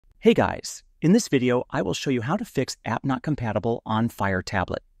Hey guys, in this video, I will show you how to fix app not compatible on Fire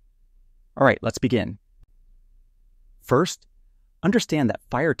tablet. All right, let's begin. First, understand that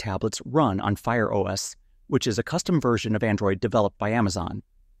Fire tablets run on Fire OS, which is a custom version of Android developed by Amazon.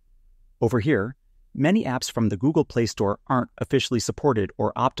 Over here, many apps from the Google Play Store aren't officially supported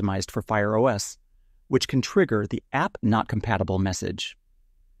or optimized for Fire OS, which can trigger the app not compatible message.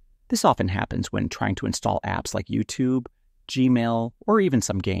 This often happens when trying to install apps like YouTube, Gmail, or even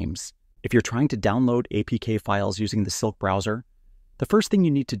some games. If you're trying to download APK files using the Silk browser, the first thing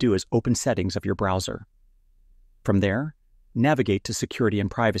you need to do is open settings of your browser. From there, navigate to Security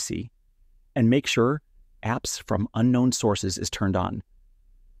and Privacy, and make sure Apps from Unknown Sources is turned on.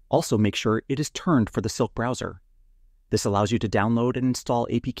 Also make sure it is turned for the Silk browser. This allows you to download and install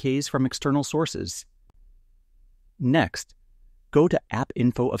APKs from external sources. Next, go to App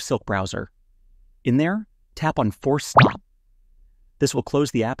Info of Silk browser. In there, tap on Force Stop. This will close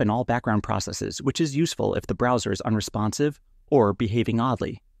the app and all background processes, which is useful if the browser is unresponsive or behaving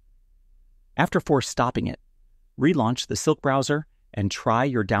oddly. After force stopping it, relaunch the Silk browser and try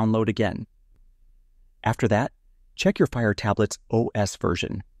your download again. After that, check your Fire tablet's OS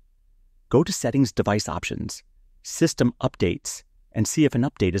version. Go to Settings Device Options, System Updates, and see if an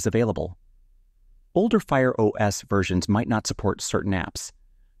update is available. Older Fire OS versions might not support certain apps,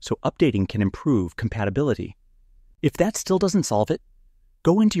 so updating can improve compatibility. If that still doesn't solve it,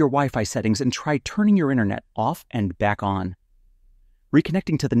 go into your Wi-Fi settings and try turning your internet off and back on.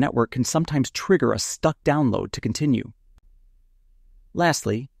 Reconnecting to the network can sometimes trigger a stuck download to continue.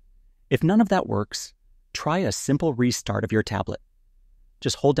 Lastly, if none of that works, try a simple restart of your tablet.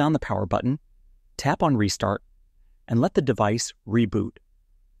 Just hold down the power button, tap on Restart, and let the device reboot.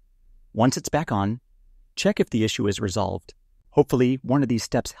 Once it's back on, check if the issue is resolved. Hopefully, one of these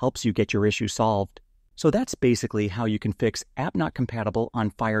steps helps you get your issue solved. So that's basically how you can fix app not compatible on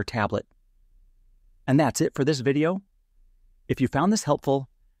Fire tablet. And that's it for this video. If you found this helpful,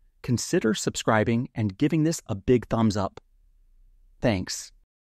 consider subscribing and giving this a big thumbs up. Thanks.